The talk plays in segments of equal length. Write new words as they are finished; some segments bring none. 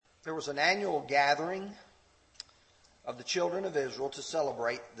There was an annual gathering of the children of Israel to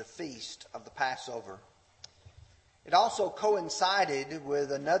celebrate the feast of the Passover. It also coincided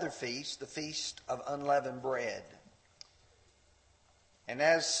with another feast, the Feast of Unleavened Bread. And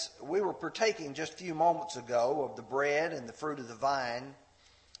as we were partaking just a few moments ago of the bread and the fruit of the vine,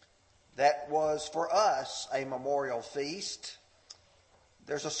 that was for us a memorial feast.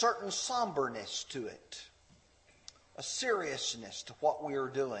 There's a certain somberness to it, a seriousness to what we are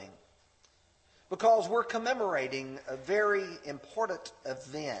doing, because we're commemorating a very important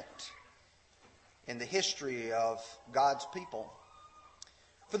event in the history of God's people.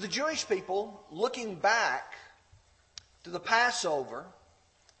 For the Jewish people, looking back to the Passover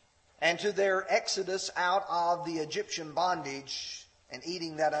and to their exodus out of the Egyptian bondage and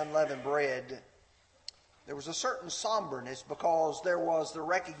eating that unleavened bread, there was a certain somberness because there was the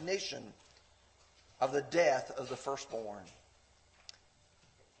recognition of the death of the firstborn.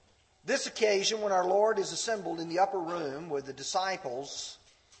 This occasion, when our Lord is assembled in the upper room with the disciples,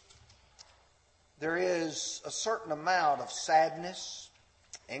 there is a certain amount of sadness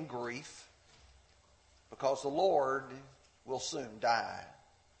and grief because the Lord will soon die.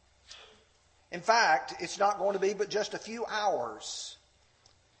 In fact, it's not going to be but just a few hours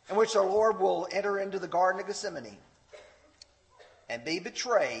in which our Lord will enter into the Garden of Gethsemane and be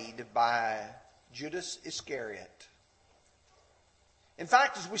betrayed by Judas Iscariot. In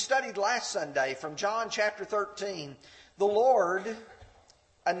fact, as we studied last Sunday from John chapter 13, the Lord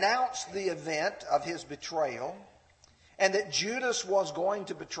announced the event of his betrayal and that Judas was going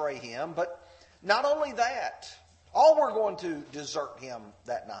to betray him. But not only that, all were going to desert him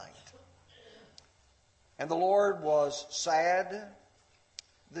that night. And the Lord was sad.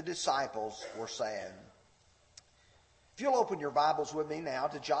 The disciples were sad. If you'll open your Bibles with me now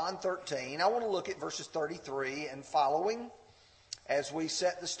to John 13, I want to look at verses 33 and following as we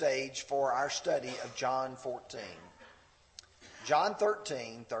set the stage for our study of John 14. John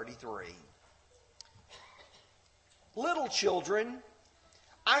 13, 33. Little children,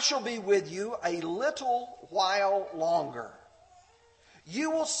 I shall be with you a little while longer.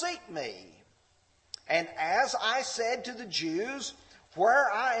 You will seek me. And as I said to the Jews, where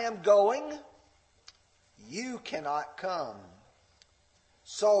I am going, you cannot come.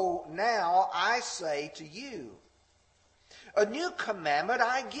 So now I say to you, a new commandment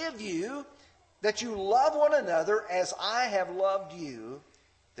I give you, that you love one another as I have loved you,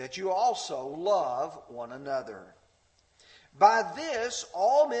 that you also love one another. By this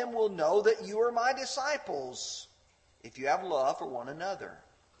all men will know that you are my disciples, if you have love for one another.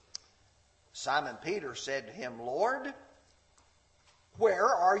 Simon Peter said to him, Lord, where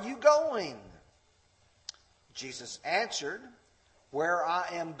are you going? Jesus answered, where I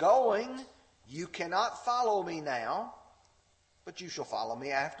am going, you cannot follow me now, but you shall follow me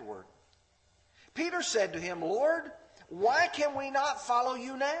afterward. Peter said to him, Lord, why can we not follow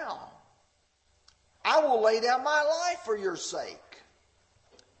you now? I will lay down my life for your sake.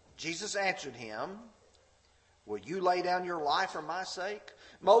 Jesus answered him, will you lay down your life for my sake?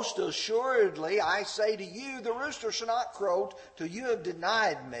 Most assuredly, I say to you, the rooster shall not crow till you have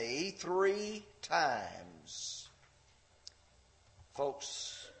denied me 3 times.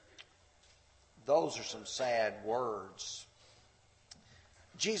 Folks, those are some sad words.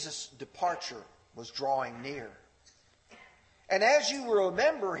 Jesus' departure was drawing near. And as you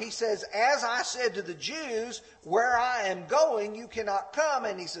remember, he says, as I said to the Jews, where I am going, you cannot come.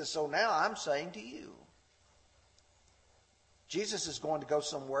 And he says, so now I'm saying to you. Jesus is going to go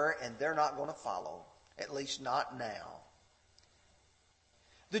somewhere and they're not going to follow, at least not now.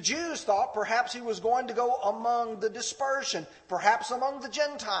 The Jews thought perhaps he was going to go among the dispersion, perhaps among the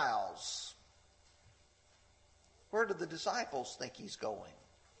Gentiles. Where do the disciples think he's going?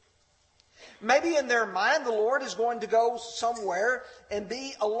 Maybe in their mind the Lord is going to go somewhere and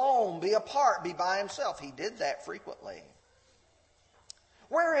be alone, be apart, be by himself. He did that frequently.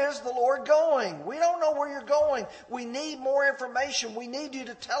 Where is the Lord going? We don't know where you're going. We need more information. We need you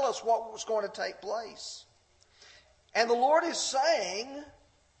to tell us what was going to take place. And the Lord is saying,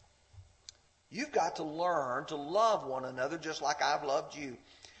 you've got to learn to love one another just like I've loved you.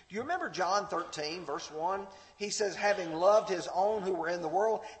 Do you remember John 13, verse 1? He says, having loved his own who were in the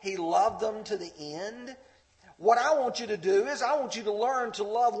world, he loved them to the end. What I want you to do is I want you to learn to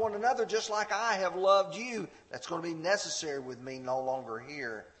love one another just like I have loved you. That's going to be necessary with me no longer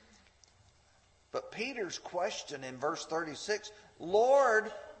here. But Peter's question in verse 36,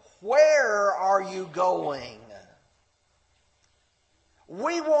 Lord, where are you going?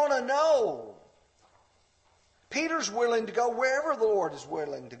 We want to know. Peter's willing to go wherever the Lord is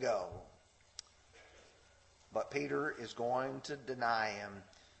willing to go. But Peter is going to deny him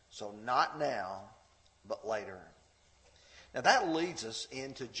So not now, but later. Now that leads us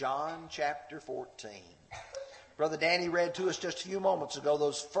into John chapter 14. Brother Danny read to us just a few moments ago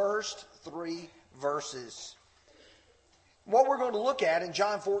those first 3 verses. What we're going to look at in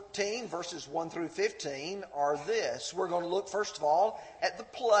John 14, verses 1 through 15, are this. We're going to look, first of all, at the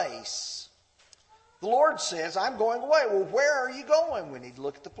place. The Lord says, I'm going away. Well, where are you going? We need to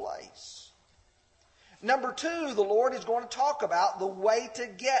look at the place. Number 2, the Lord is going to talk about the way to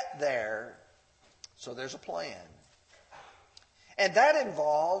get there. So there's a plan. And that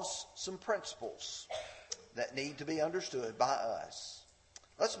involves some principles that need to be understood by us.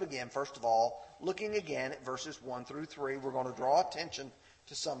 Let's begin, first of all, looking again at verses 1 through 3. We're going to draw attention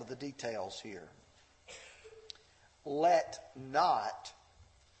to some of the details here. Let not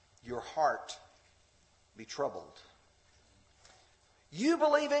your heart be troubled. You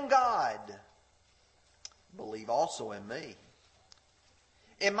believe in God. Believe also in me.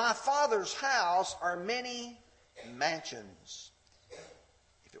 In my Father's house are many mansions.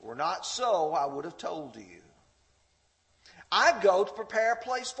 If it were not so, I would have told you. I go to prepare a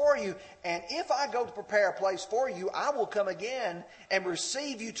place for you. And if I go to prepare a place for you, I will come again and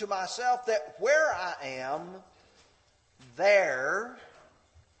receive you to myself, that where I am, there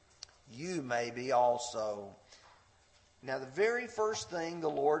you may be also. Now, the very first thing the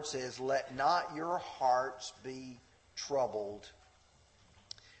Lord says, let not your hearts be troubled.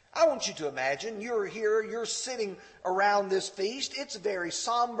 I want you to imagine you're here, you're sitting around this feast. It's very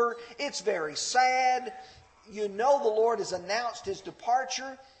somber. It's very sad. You know the Lord has announced his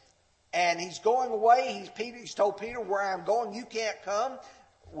departure and he's going away. He's told Peter, where I'm going, you can't come.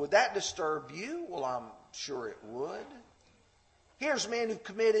 Would that disturb you? Well, I'm sure it would. Here's men who've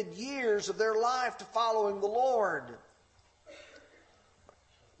committed years of their life to following the Lord.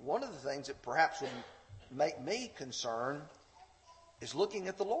 One of the things that perhaps would make me concerned is looking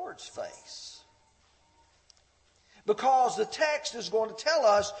at the Lord's face. Because the text is going to tell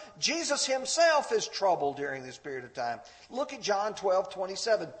us Jesus himself is troubled during this period of time. Look at John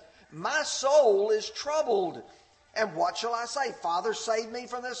 12:27. My soul is troubled. And what shall I say? Father, save me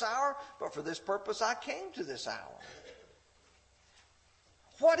from this hour, but for this purpose I came to this hour.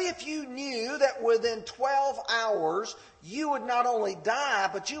 What if you knew that within 12 hours you would not only die,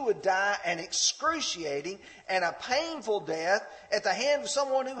 but you would die an excruciating and a painful death at the hand of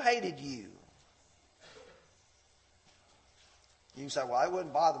someone who hated you? You can say, well, it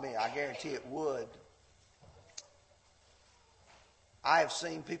wouldn't bother me. I guarantee it would. I have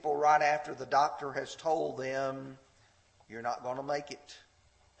seen people right after the doctor has told them, you're not going to make it.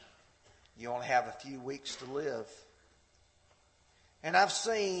 You only have a few weeks to live. And I've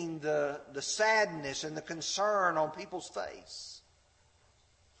seen the sadness and the concern on people's face.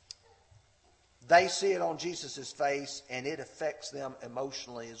 They see it on Jesus' face, and it affects them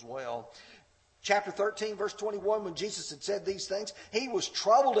emotionally as well. Chapter 13, verse 21, when Jesus had said these things, he was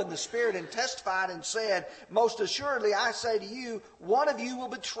troubled in the spirit and testified and said, most assuredly I say to you, one of you will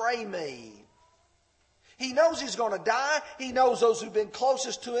betray me. He knows he's going to die. He knows those who've been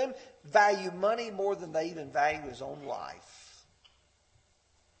closest to him value money more than they even value his own life.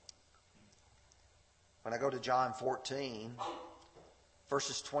 When I go to John 14,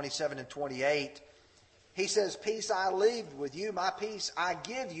 verses 27 and 28, he says, peace I leave with you, my peace I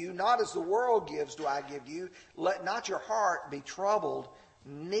give you, not as the world gives do I give you. Let not your heart be troubled,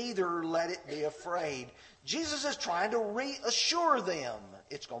 neither let it be afraid. Jesus is trying to reassure them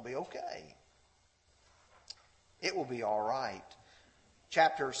it's going to be okay. It will be all right.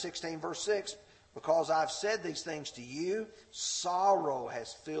 Chapter 16, verse 6, because I've said these things to you, sorrow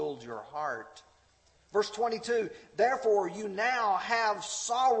has filled your heart. Verse 22, therefore you now have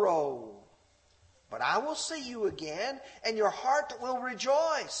sorrow, but I will see you again, and your heart will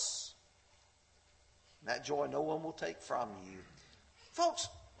rejoice. That joy no one will take from you. Folks,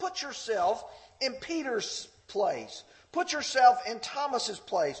 put yourself in Peter's place. Put yourself in Thomas's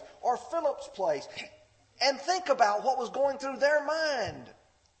place or Philip's place and think about what was going through their mind.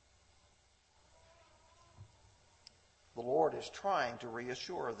 The Lord is trying to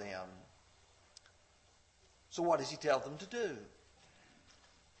reassure them. So what does he tell them to do?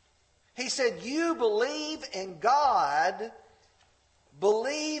 He said, you believe in God,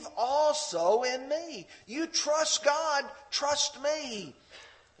 believe also in me. You trust God, trust me.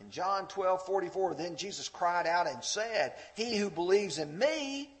 In John 12:44, then Jesus cried out and said, he who believes in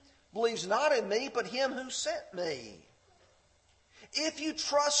me, believes not in me, but him who sent me. If you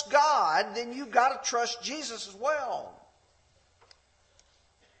trust God, then you've got to trust Jesus as well.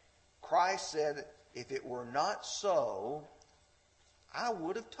 Christ said, if it were not so, I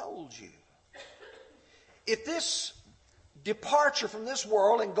would have told you. If this departure from this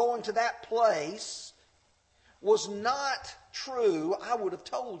world and going to that place was not true, I would have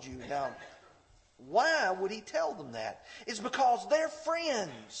told you. Now, why would he tell them that? It's because they're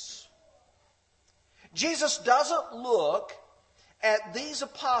friends. Jesus doesn't look at these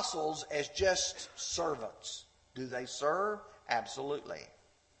apostles as just servants. Do they serve? Absolutely.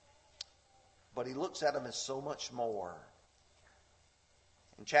 But he looks at them as so much more.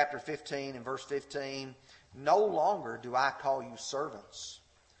 In chapter 15 and verse 15, no longer do I call you servants,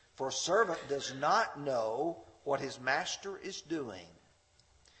 for a servant does not know what his master is doing.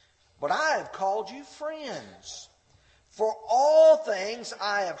 But I have called you friends. For all things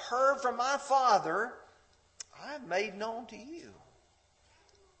I have heard from my Father, I have made known to you.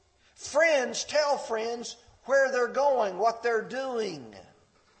 Friends tell friends where they're going, what they're doing.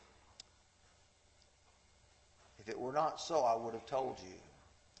 If it were not so, I would have told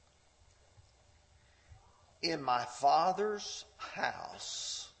you. In my Father's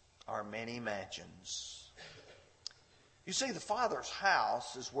house are many mansions. You see, the Father's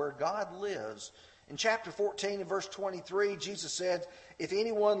house is where God lives. In chapter 14 and verse 23, Jesus said, if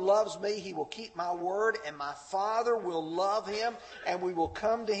anyone loves me, he will keep my word, and my Father will love him, and we will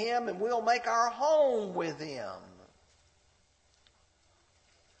come to him, and we'll make our home with him.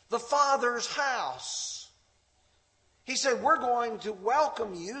 The Father's house. He said, we're going to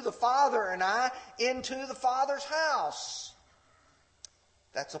welcome you, the Father and I, into the Father's house.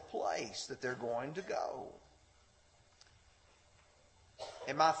 That's a place that they're going to go.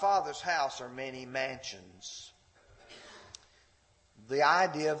 In my Father's house are many mansions. The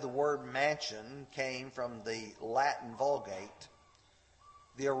idea of the word mansion came from the Latin Vulgate.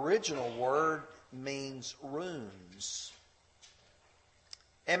 The original word means rooms.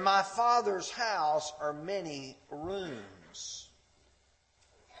 In my Father's house are many rooms.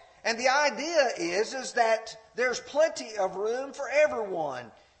 And the idea is that there's plenty of room for everyone.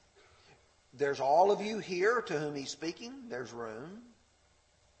 There's all of you here to whom he's speaking. There's room.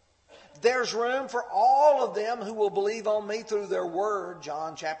 There's room for all of them who will believe on me through their word.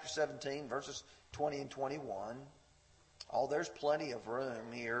 John chapter 17, verses 20 and 21. Oh, there's plenty of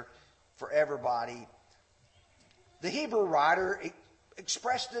room here for everybody. The Hebrew writer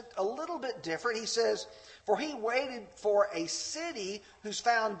expressed it a little bit different. He says, for he waited for a city whose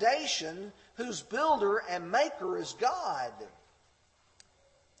foundation, whose builder and maker is God.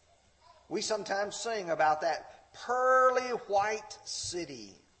 We sometimes sing about that pearly white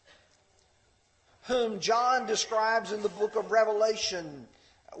city, whom John describes in the book of Revelation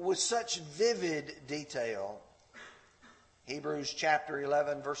with such vivid detail. Hebrews chapter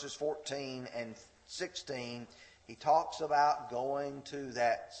 11, verses 14 and 16, he talks about going to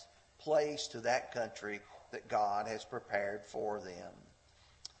that place, to that country that God has prepared for them.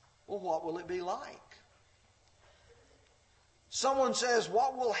 Well, what will it be like? Someone says,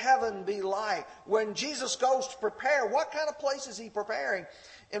 what will heaven be like? When Jesus goes to prepare, what kind of place is he preparing?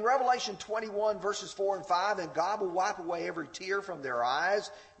 In Revelation 21, verses 4 and 5, and God will wipe away every tear from their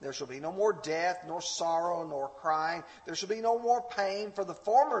eyes. There shall be no more death, nor sorrow, nor crying. There shall be no more pain, for the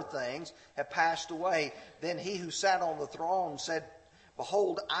former things have passed away. Then he who sat on the throne said,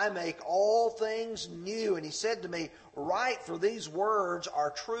 behold, I make all things new. And he said to me, write, for these words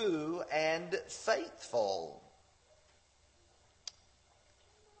are true and faithful.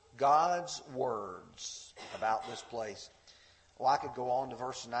 God's words about this place. Well, I could go on to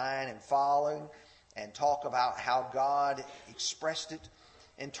verse 9 and following and talk about how God expressed it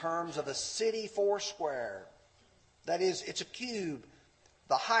in terms of a city foursquare. That is, it's a cube.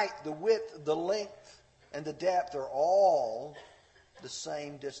 The height, the width, the length, and the depth are all the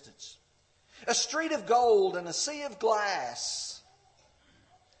same distance. A street of gold and a sea of glass.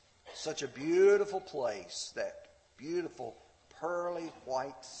 Such a beautiful place, that beautiful pearly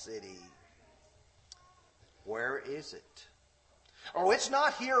white city. Where is it? Oh, it's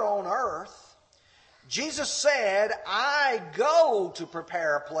not here on earth. Jesus said, I go to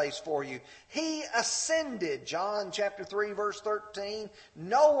prepare a place for you. He ascended. John chapter 3, verse 13.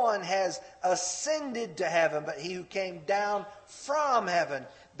 No one has ascended to heaven but he who came down from heaven.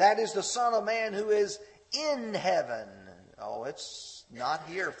 That is the Son of Man who is in heaven. Oh, it's not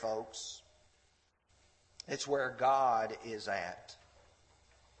here, folks. It's where God is at.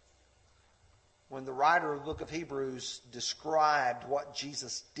 When the writer of the book of Hebrews described what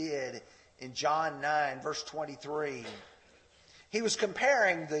Jesus did in John 9, verse 23, he was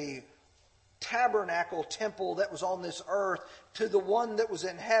comparing the tabernacle temple that was on this earth to the one that was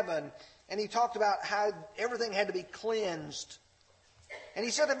in heaven. And he talked about how everything had to be cleansed. And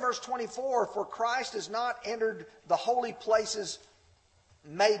he said in verse 24, for Christ has not entered the holy places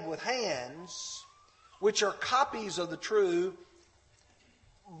made with hands, which are copies of the true,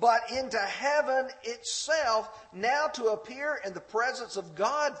 but into heaven itself, now to appear in the presence of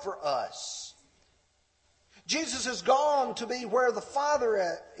God for us. Jesus has gone to be where the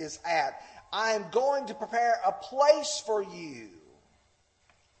Father is at. I am going to prepare a place for you.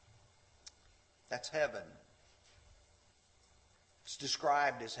 That's heaven. It's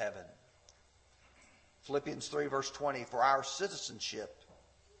described as heaven. Philippians 3 verse 20, for our citizenship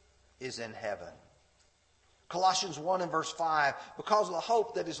is in heaven. Colossians 1 and verse 5, because of the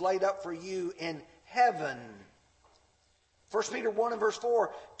hope that is laid up for you in heaven. 1 Peter 1 and verse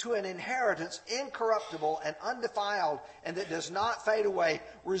 4, to an inheritance incorruptible and undefiled, and that does not fade away,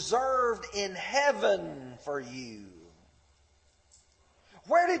 reserved in heaven for you.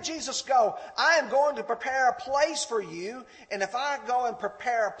 Where did Jesus go? I am going to prepare a place for you, and if I go and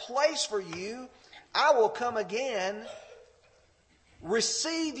prepare a place for you, I will come again,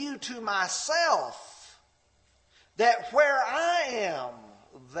 receive you to myself, that where I am,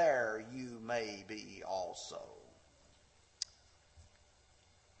 there you may be also.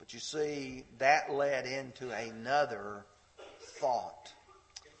 But you see, that led into another thought.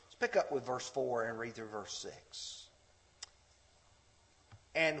 Let's pick up with verse 4 and read through verse 6.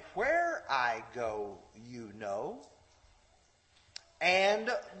 And where I go, you know, and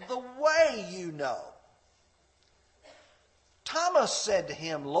the way you know. Thomas said to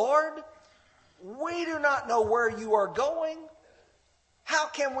him, Lord, we do not know where you are going. How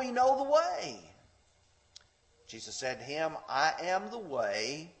can we know the way? Jesus said to him, I am the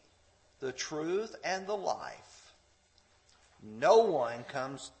way, the truth, and the life. No one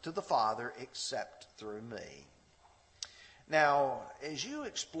comes to the Father except through me. Now, as you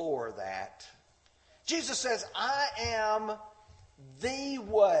explore that, Jesus says, I am the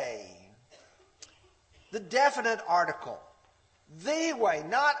way. The definite article. The way,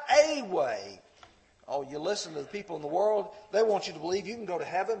 not a way. Oh, you listen to the people in the world, they want you to believe you can go to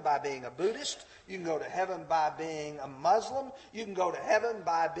heaven by being a Buddhist. You can go to heaven by being a Muslim. You can go to heaven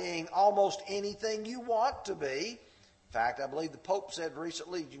by being almost anything you want to be. In fact, I believe the Pope said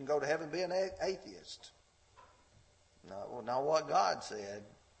recently you can go to heaven being an atheist. No, not what God said.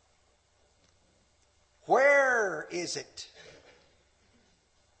 Where is it?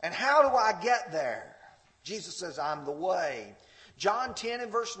 And how do I get there? Jesus says, I'm the way. John 10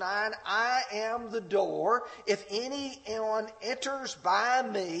 and verse 9, I am the door. If anyone enters by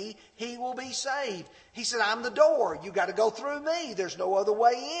me, he will be saved. He said, I'm the door. You got to go through me. There's no other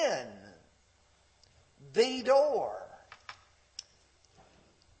way in. The door.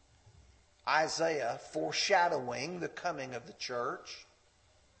 Isaiah, foreshadowing the coming of the church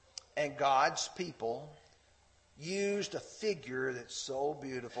and God's people, used a figure that's so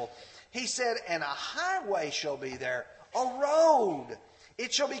beautiful. He said, and a highway shall be there, a road.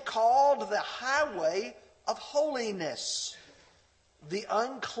 It shall be called the highway of holiness. The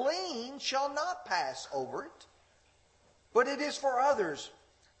unclean shall not pass over it, but it is for others.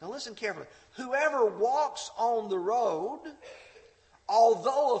 Now listen carefully. Whoever walks on the road,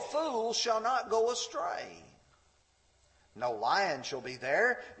 although a fool, shall not go astray. No lion shall be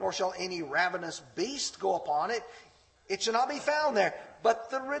there, nor shall any ravenous beast go upon it. It shall not be found there, but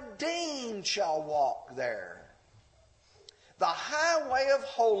the redeemed shall walk there. The highway of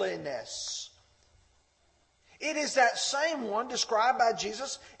holiness. It is that same one described by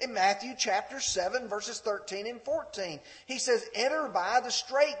Jesus in Matthew chapter 7, verses 13 and 14. He says, enter by the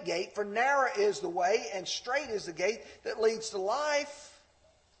straight gate, for narrow is the way, and straight is the gate that leads to life,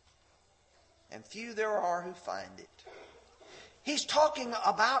 and few there are who find it. He's talking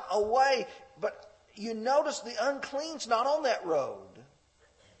about a way, but you notice the unclean's not on that road.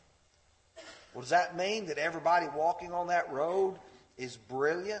 Well, does that mean that everybody walking on that road is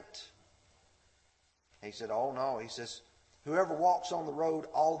brilliant? He said, oh no. He says, whoever walks on the road,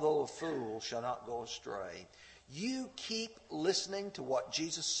 although a fool, shall not go astray. You keep listening to what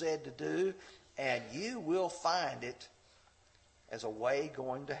Jesus said to do, and you will find it as a way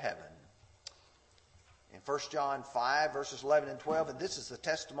going to heaven. In 1 John 5, verses 11 and 12, and this is the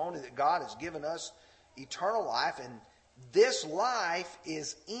testimony that God has given us eternal life, and this life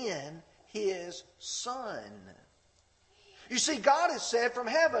is in His Son. You see, God has said from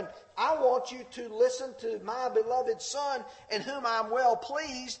heaven, I want you to listen to my beloved Son, in whom I'm well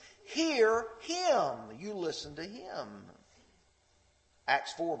pleased. Hear Him. You listen to Him.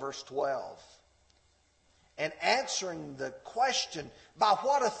 Acts 4, verse 12. And answering the question, by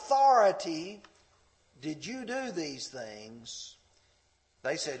what authority did you do these things?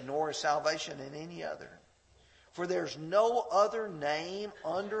 They said, nor is salvation in any other. For there's no other name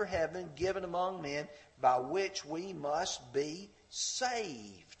under heaven given among men by which we must be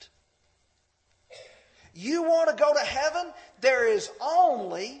saved. You want to go to heaven? There is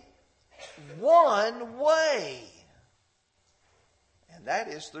only one way. And that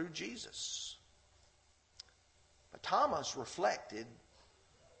is through Jesus. But Thomas reflected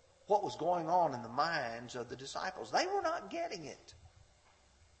what was going on in the minds of the disciples. They were not getting it.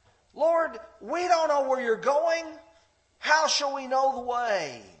 Lord, we don't know where you're going. How shall we know the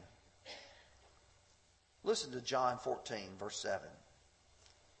way? Listen to John 14, verse 7.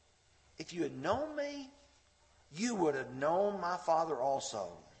 If you had known me, you would have known my Father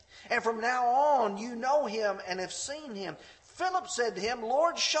also. And from now on, you know him and have seen him. Philip said to him,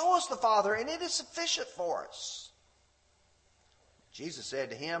 Lord, show us the Father, and it is sufficient for us. Jesus said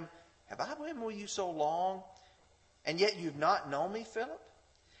to him, have I been with you so long, and yet you've not known me, Philip?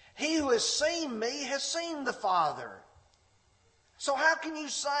 He who has seen me has seen the Father. So how can you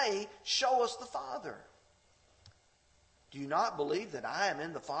say, show us the Father? Do you not believe that I am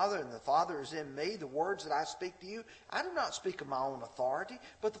in the Father and the Father is in me? The words that I speak to you, I do not speak of my own authority,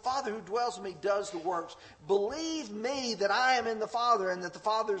 but the Father who dwells in me does the works. Believe me that I am in the Father and that the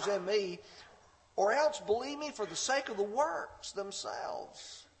Father is in me, or else believe me for the sake of the works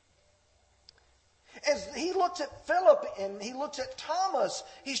themselves. As he looks at Philip and he looks at Thomas,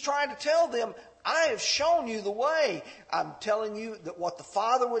 he's trying to tell them, I have shown you the way. I'm telling you that what the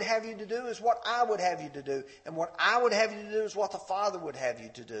Father would have you to do is what I would have you to do. And what I would have you to do is what the Father would have you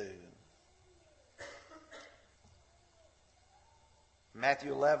to do.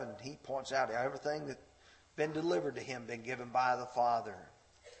 Matthew 11, he points out everything that's been delivered to him, been given by the Father.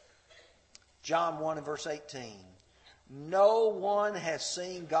 John 1 and verse 18. No one has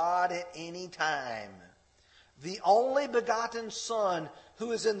seen God at any time. The only begotten Son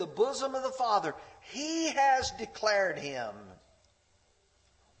who is in the bosom of the Father, he has declared him.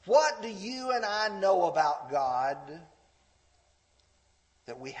 What do you and I know about God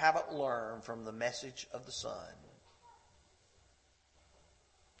that we haven't learned from the message of the Son?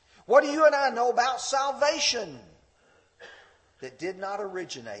 What do you and I know about salvation that did not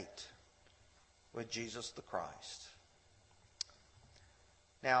originate with Jesus the Christ?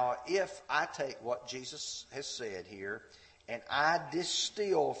 Now, if I take what Jesus has said here and I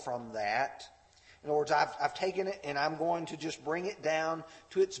distill from that, in other words, I've taken it and I'm going to just bring it down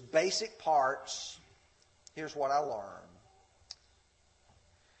to its basic parts, here's what I learned.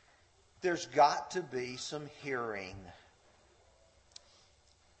 There's got to be some hearing.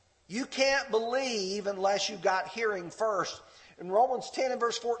 You can't believe unless you've got hearing first. In Romans 10 and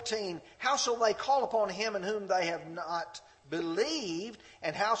verse 14, how shall they call upon him in whom they have not believed?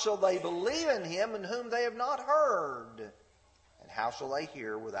 And how shall they believe in him in whom they have not heard? And how shall they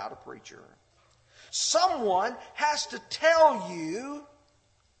hear without a preacher? Someone has to tell you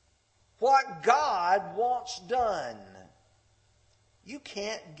what God wants done. You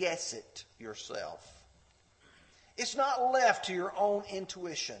can't guess it yourself. It's not left to your own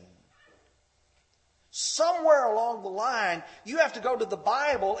intuition. Somewhere along the line, you have to go to the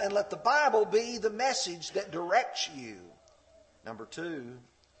Bible and let the Bible be the message that directs you. Number 2,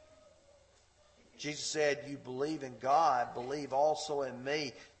 Jesus said, you believe in God, believe also in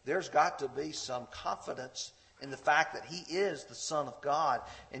me. There's got to be some confidence in the fact that he is the Son of God.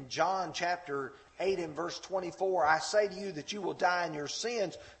 In John chapter 8 and verse 24, I say to you that you will die in your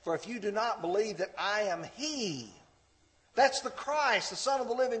sins, for if you do not believe that I am he, that's the Christ, the Son of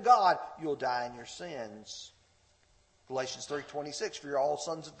the living God, you'll die in your sins. Galatians 3:26, for you're all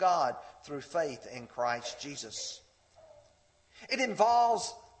sons of God through faith in Christ Jesus. It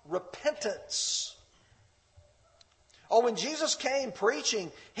involves repentance. Oh, when Jesus came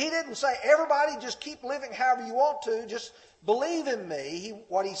preaching, he didn't say, everybody just keep living however you want to, just believe in me.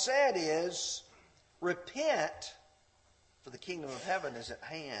 What he said is, repent, for the kingdom of heaven is at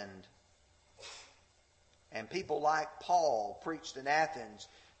hand. And people like Paul preached in Athens,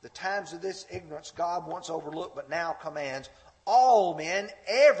 the times of this ignorance God once overlooked, but now commands all men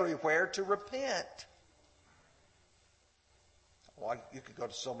everywhere to repent. Well, you could go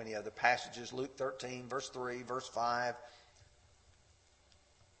to so many other passages. Luke 13, verse 3, verse 5.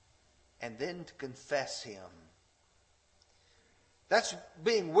 And then to confess him. That's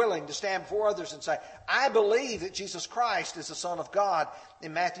being willing to stand before others and say, I believe that Jesus Christ is the Son of God.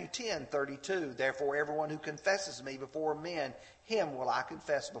 In Matthew 10:32, therefore everyone who confesses me before men, him will I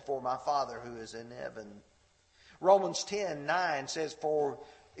confess before my Father who is in heaven. Romans 10:9 says, for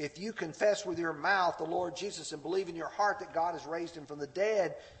if you confess with your mouth the Lord Jesus and believe in your heart that God has raised him from the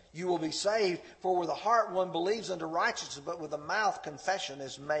dead, you will be saved. For with the heart one believes unto righteousness, but with the mouth confession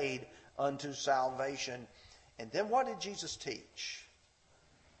is made unto salvation. And then what did Jesus teach?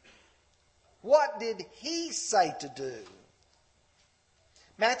 What did he say to do?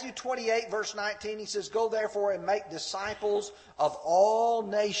 Matthew 28, verse 19, he says, "Go therefore and make disciples of all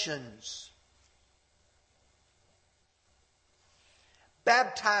nations,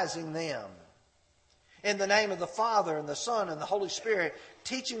 baptizing them in the name of the Father and the Son and the Holy Spirit,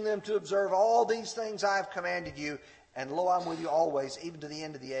 teaching them to observe all these things I have commanded you. And lo, I'm with you always, even to the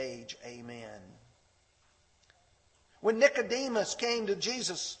end of the age. Amen." When Nicodemus came to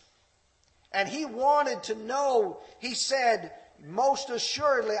Jesus and he wanted to know, he said, "Most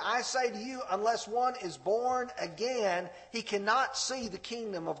assuredly, I say to you, unless one is born again, he cannot see the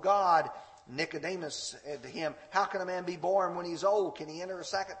kingdom of God." Nicodemus said to him, "How can a man be born when he's old? Can he enter a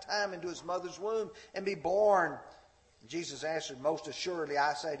second time into his mother's womb and be born?" Jesus answered, "Most assuredly,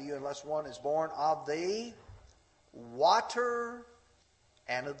 I say to you, unless one is born of the water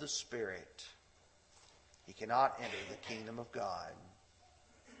and of the Spirit, he cannot enter the kingdom of God."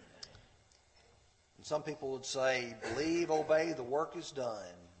 And some people would say, "Believe, obey, the work is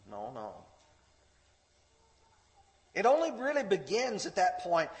done." No. It only really begins at that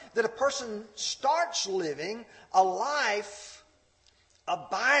point that a person starts living a life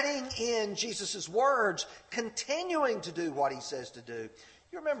abiding in Jesus' words, continuing to do what he says to do.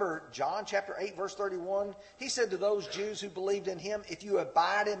 You remember John chapter 8, verse 31? He said to those Jews who believed in him, "If you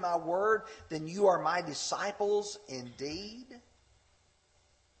abide in my word, then you are my disciples indeed."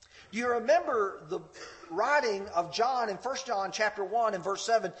 Do you remember the writing of John in 1 John chapter 1 and verse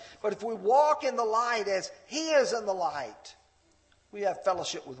 7? "But if we walk in the light as he is in the light, we have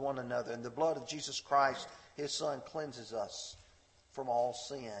fellowship with one another. And the blood of Jesus Christ, his Son, cleanses us from all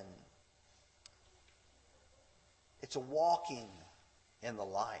sin." It's a walking in the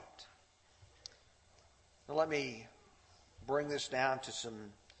light. Now let me bring this down to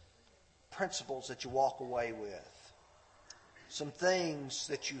some principles that you walk away with. Some things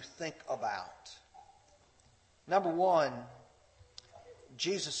that you think about. Number one,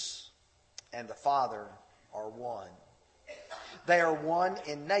 Jesus and the Father are one. They are one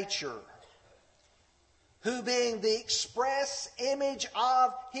in nature, who being the express image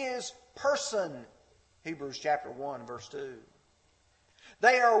of his person, Hebrews chapter 1, verse 2.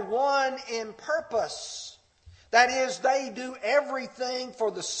 They are one in purpose. That is, they do everything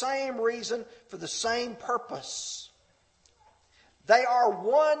for the same reason, for the same purpose. They are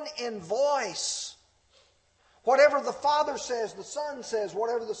one in voice. Whatever the Father says, the Son says.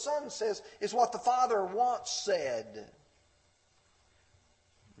 Whatever the Son says is what the Father once said.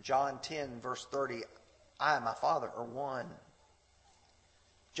 John 10, verse 30, "I and my Father are one."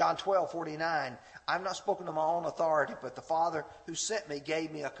 John 12, 49, "I've not spoken of my own authority, but the Father who sent me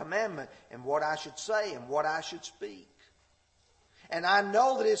gave me a commandment in what I should say and what I should speak. And I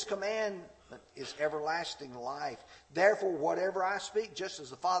know that his commandment is everlasting life. Therefore, whatever I speak, just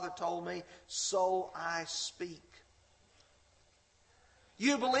as the Father told me, so I speak."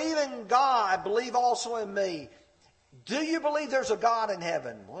 You believe in God, believe also in me. Do you believe there's a God in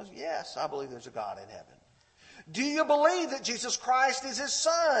heaven? Well, yes, I believe there's a God in heaven. Do you believe that Jesus Christ is his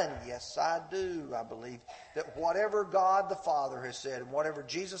Son? Yes, I do. I believe that whatever God the Father has said and whatever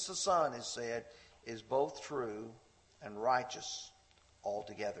Jesus the Son has said is both true and righteous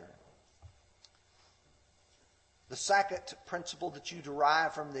altogether. The second principle that you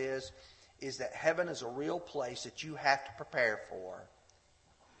derive from this is that heaven is a real place that you have to prepare for.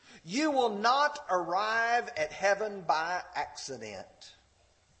 You will not arrive at heaven by accident.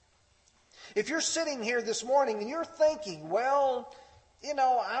 If you're sitting here this morning and you're thinking, "Well,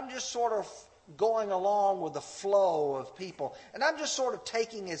 I'm just sort of going along with the flow of people, and I'm just sort of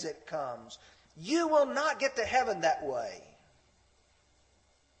taking as it comes," you will not get to heaven that way.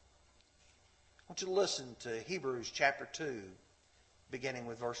 I want you to listen to Hebrews chapter 2, beginning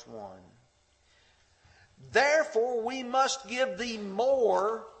with verse 1. "Therefore we must give the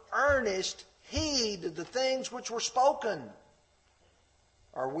more earnest heed to the things which were spoken,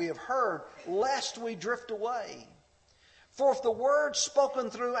 or we have heard, lest we drift away. For if the word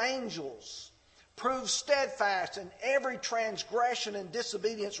spoken through angels proves steadfast, and every transgression and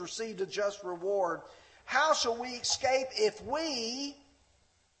disobedience received a just reward, how shall we escape if we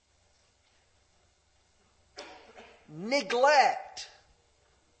neglect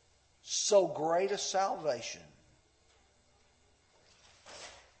so great a salvation?"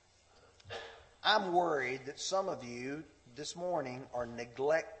 I'm worried that some of you this morning are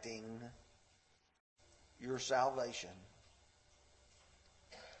neglecting your salvation.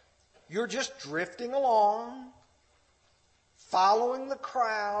 You're just drifting along, following the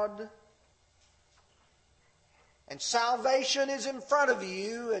crowd, and salvation is in front of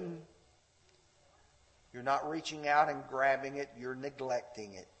you, and you're not reaching out and grabbing it, you're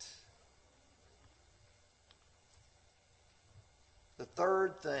neglecting it. The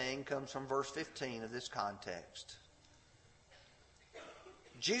third thing comes from verse 15 of this context.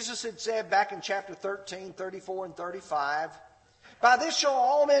 Jesus had said back in chapter 13, 34, and 35, "By this shall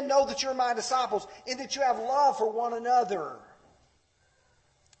all men know that you're my disciples, and that you have love for one another."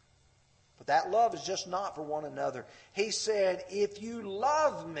 But that love is just not for one another. He said, "If you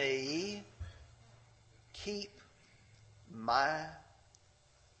love me, keep my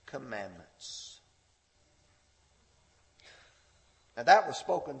commandments." Now that was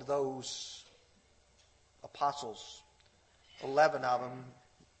spoken to those apostles. 11 of them.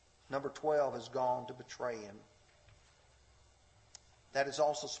 Number 12 has gone to betray him. That is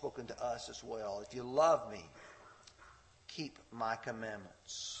also spoken to us as well. If you love me, keep my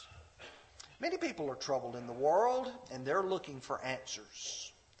commandments. Many people are troubled in the world, and they're looking for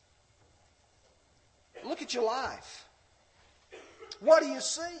answers. Look at your life. What do you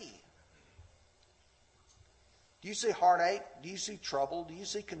see? Do you see heartache? Do you see trouble? Do you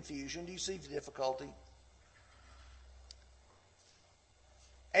see confusion? Do you see difficulty?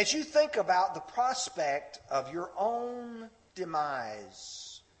 As you think about the prospect of your own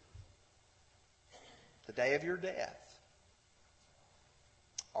demise, the day of your death,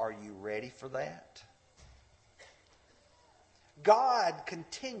 are you ready for that? God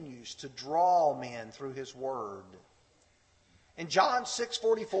continues to draw men through His Word. In John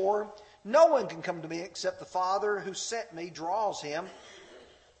 6:44, "No one can come to me except the Father who sent me draws him,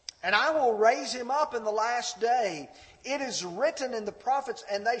 and I will raise him up in the last day. It is written in the prophets,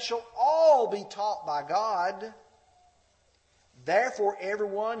 and they shall all be taught by God. Therefore,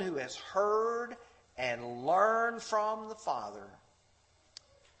 everyone who has heard and learned from the Father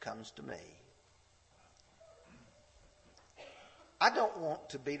comes to me." I don't want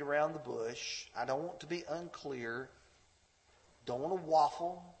to beat around the bush. I don't want to be unclear. Don't want to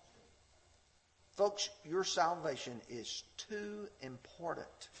waffle. Folks, your salvation is too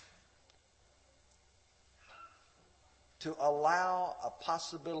important to allow a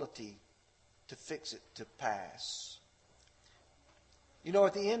possibility to fix it to pass. You know,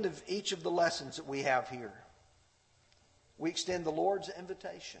 at the end of each of the lessons that we have here, we extend the Lord's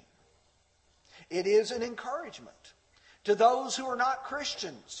invitation. It is an encouragement to those who are not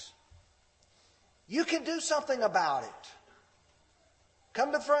Christians. You can do something about it.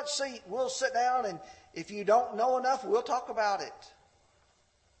 Come to the front seat. We'll sit down, and if you don't know enough, we'll talk about it.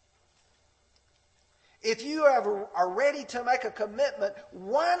 If you are ready to make a commitment,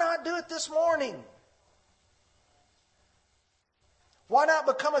 why not do it this morning? Why not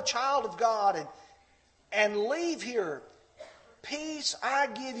become a child of God and leave here? Peace I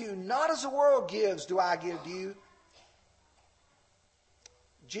give you, not as the world gives do I give to you.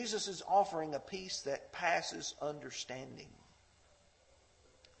 Jesus is offering a peace that passes understanding.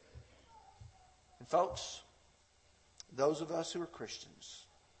 And folks, those of us who are Christians,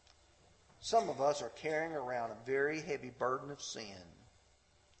 some of us are carrying around a very heavy burden of sin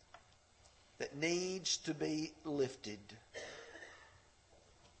that needs to be lifted.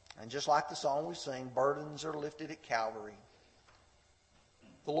 And just like the song we sing, burdens are lifted at Calvary.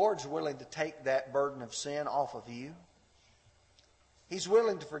 The Lord's willing to take that burden of sin off of you. He's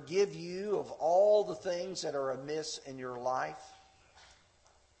willing to forgive you of all the things that are amiss in your life.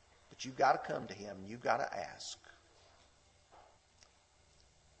 But you've got to come to Him. You've got to ask.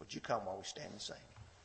 Would you come while we stand and sing?